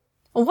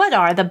What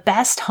are the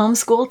best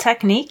homeschool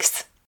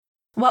techniques?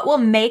 What will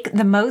make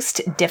the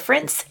most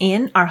difference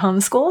in our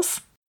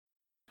homeschools?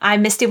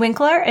 I'm Misty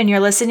Winkler, and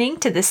you're listening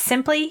to the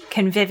Simply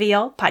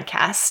Convivial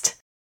podcast.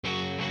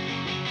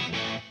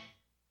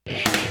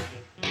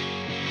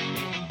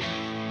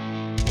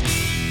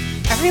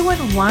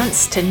 Everyone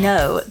wants to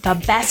know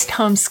the best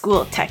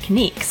homeschool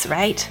techniques,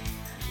 right?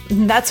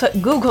 That's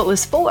what Google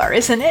is for,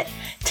 isn't it?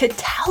 To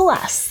tell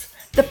us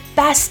the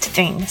best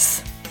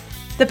things,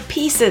 the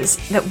pieces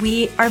that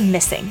we are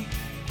missing.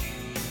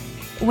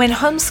 When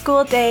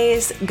homeschool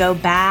days go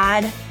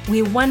bad,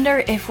 we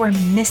wonder if we're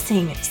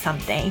missing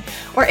something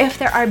or if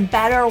there are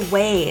better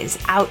ways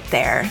out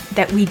there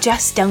that we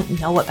just don't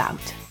know about.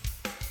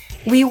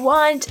 We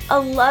want a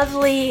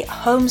lovely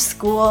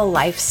homeschool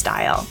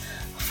lifestyle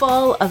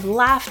full of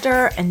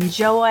laughter and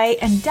joy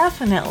and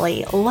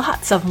definitely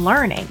lots of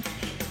learning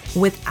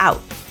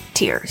without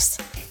tears.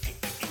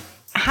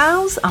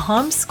 How's a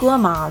homeschool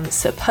mom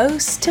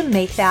supposed to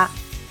make that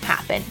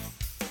happen?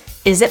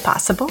 Is it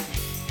possible?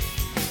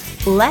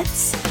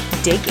 Let's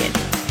dig in.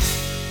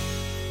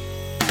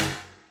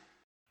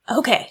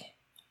 Okay,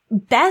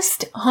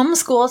 best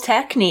homeschool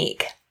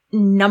technique.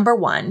 Number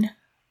 1,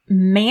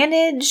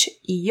 manage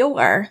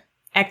your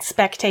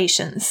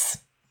expectations.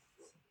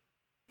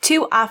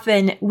 Too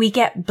often, we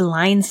get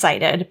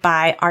blindsided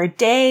by our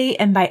day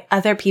and by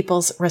other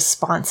people's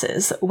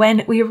responses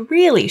when we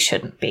really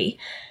shouldn't be.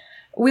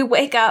 We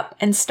wake up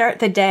and start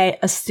the day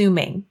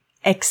assuming,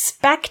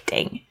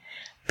 expecting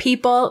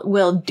people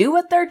will do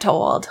what they're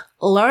told,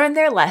 learn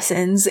their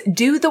lessons,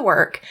 do the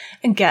work,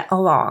 and get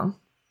along.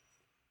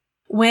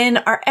 When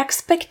our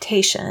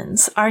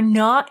expectations are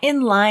not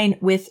in line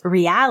with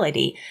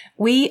reality,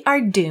 we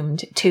are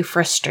doomed to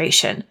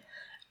frustration.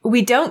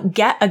 We don't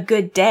get a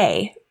good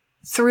day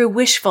through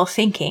wishful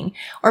thinking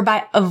or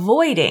by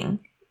avoiding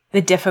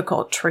the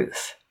difficult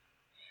truth.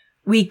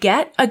 We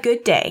get a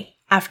good day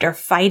after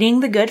fighting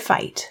the good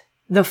fight,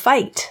 the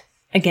fight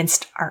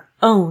against our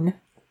own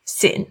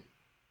sin.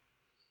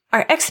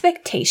 Our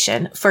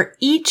expectation for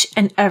each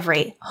and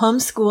every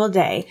homeschool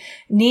day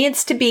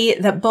needs to be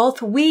that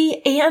both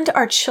we and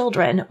our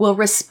children will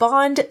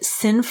respond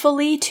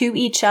sinfully to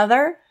each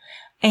other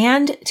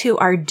and to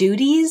our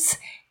duties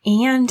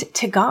and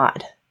to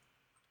God.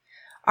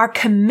 Our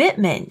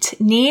commitment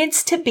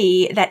needs to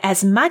be that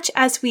as much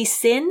as we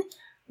sin,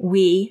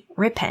 we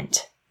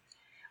repent.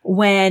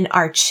 When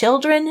our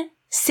children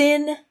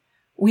sin,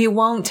 we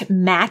won't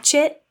match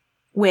it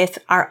with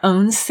our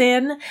own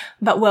sin,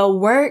 but will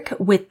work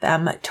with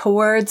them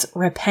towards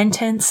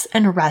repentance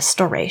and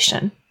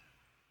restoration.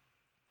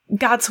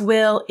 God's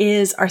will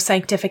is our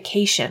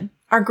sanctification,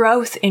 our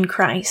growth in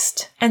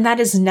Christ, and that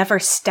is never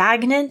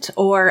stagnant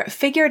or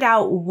figured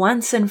out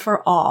once and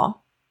for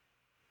all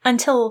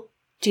until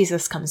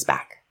Jesus comes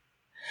back.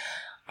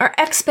 Our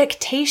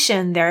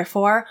expectation,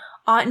 therefore,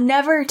 ought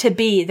never to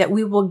be that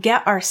we will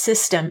get our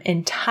system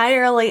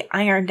entirely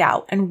ironed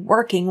out and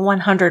working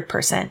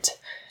 100%.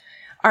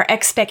 Our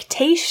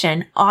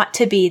expectation ought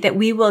to be that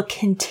we will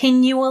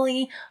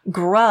continually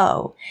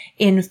grow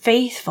in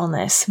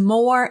faithfulness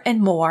more and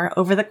more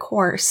over the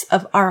course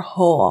of our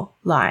whole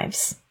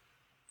lives.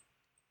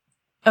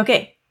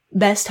 Okay,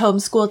 best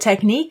homeschool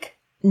technique,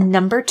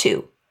 number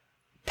 2,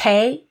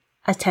 pay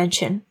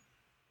attention.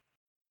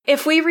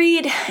 If we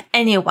read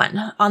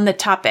anyone on the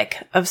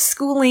topic of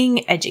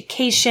schooling,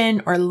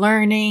 education, or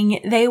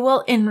learning, they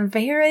will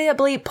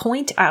invariably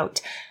point out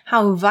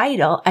how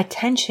vital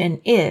attention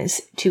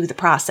is to the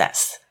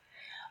process.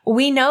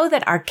 We know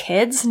that our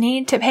kids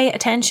need to pay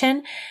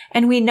attention,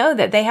 and we know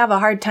that they have a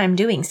hard time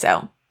doing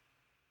so.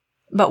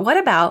 But what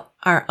about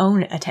our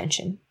own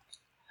attention?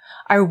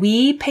 Are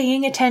we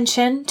paying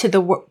attention to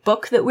the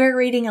book that we're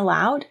reading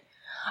aloud?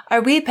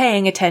 Are we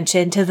paying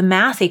attention to the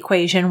math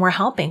equation we're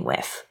helping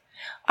with?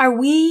 Are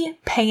we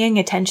paying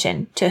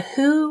attention to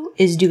who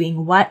is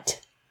doing what,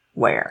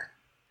 where?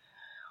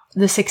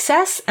 The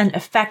success and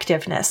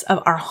effectiveness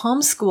of our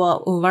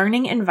homeschool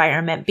learning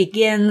environment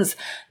begins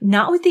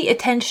not with the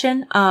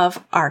attention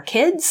of our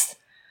kids,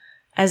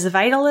 as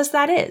vital as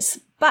that is,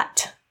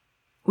 but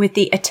with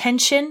the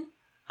attention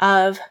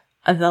of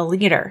the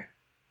leader,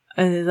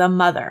 the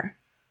mother,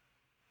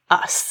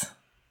 us.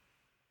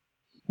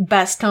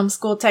 Best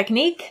homeschool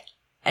technique,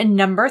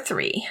 number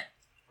 3,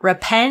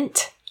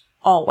 repent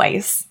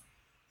always.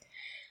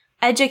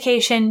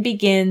 Education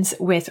begins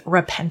with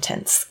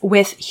repentance,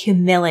 with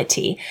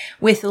humility,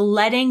 with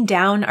letting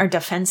down our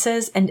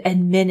defenses and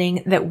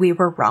admitting that we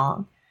were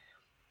wrong.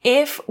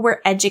 If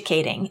we're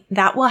educating,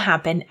 that will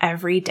happen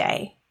every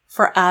day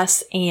for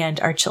us and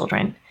our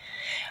children.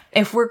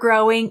 If we're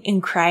growing in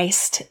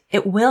Christ,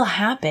 it will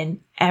happen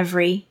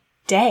every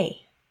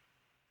day.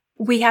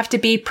 We have to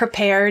be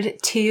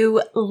prepared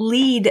to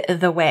lead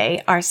the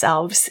way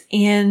ourselves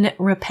in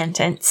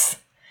repentance.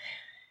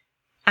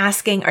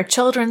 Asking our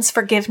children's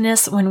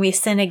forgiveness when we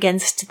sin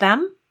against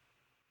them,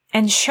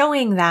 and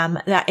showing them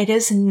that it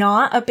is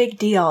not a big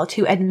deal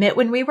to admit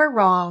when we were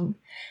wrong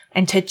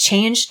and to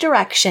change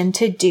direction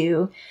to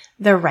do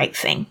the right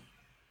thing.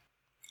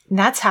 And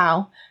that's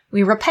how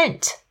we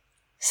repent.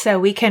 so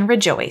we can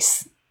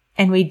rejoice,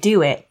 and we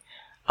do it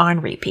on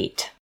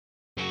repeat.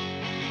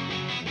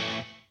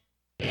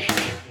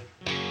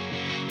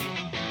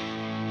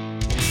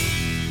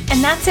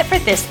 And that's it for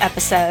this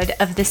episode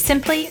of the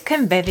Simply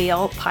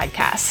Convivial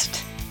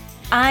podcast.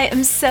 I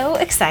am so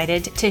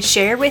excited to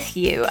share with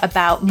you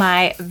about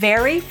my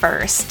very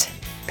first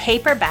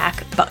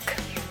paperback book,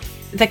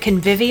 The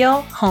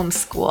Convivial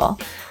Homeschool: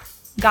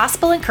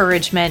 Gospel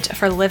Encouragement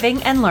for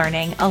Living and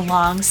Learning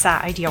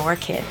Alongside Your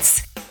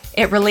Kids.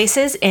 It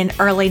releases in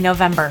early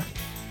November.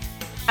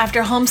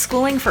 After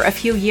homeschooling for a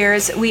few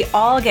years, we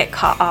all get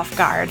caught off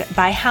guard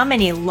by how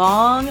many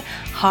long,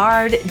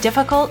 hard,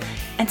 difficult,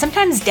 and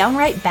sometimes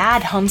downright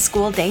bad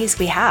homeschool days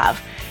we have.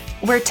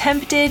 We're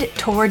tempted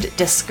toward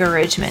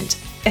discouragement,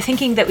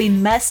 thinking that we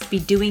must be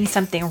doing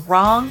something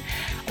wrong,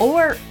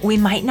 or we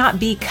might not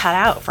be cut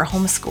out for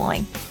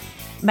homeschooling.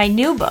 My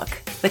new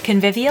book, The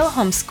Convivial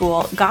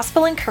Homeschool: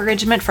 Gospel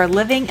Encouragement for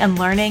Living and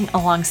Learning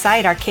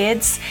Alongside Our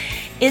Kids,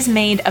 is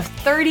made of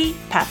 30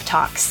 pep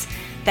talks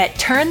that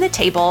turn the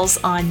tables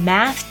on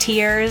math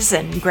tears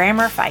and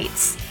grammar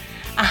fights.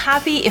 A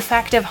happy,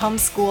 effective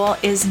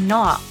homeschool is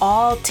not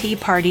all tea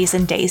parties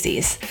and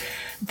daisies.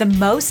 The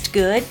most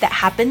good that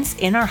happens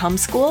in our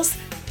homeschools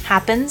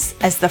happens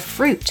as the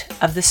fruit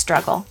of the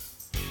struggle.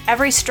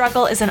 Every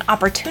struggle is an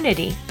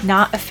opportunity,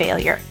 not a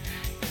failure.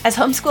 As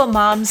homeschool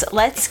moms,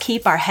 let's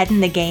keep our head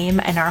in the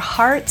game and our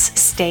hearts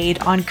stayed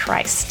on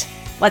Christ.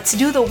 Let's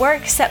do the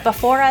work set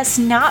before us,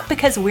 not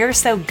because we're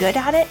so good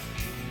at it,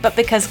 but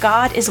because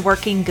God is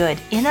working good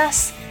in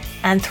us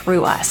and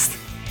through us.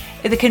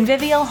 The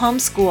Convivial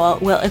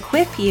Homeschool will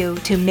equip you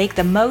to make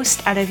the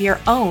most out of your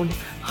own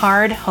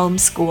hard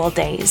homeschool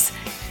days.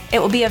 It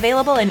will be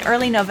available in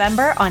early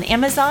November on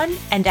Amazon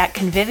and at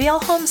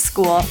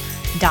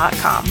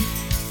convivialhomeschool.com.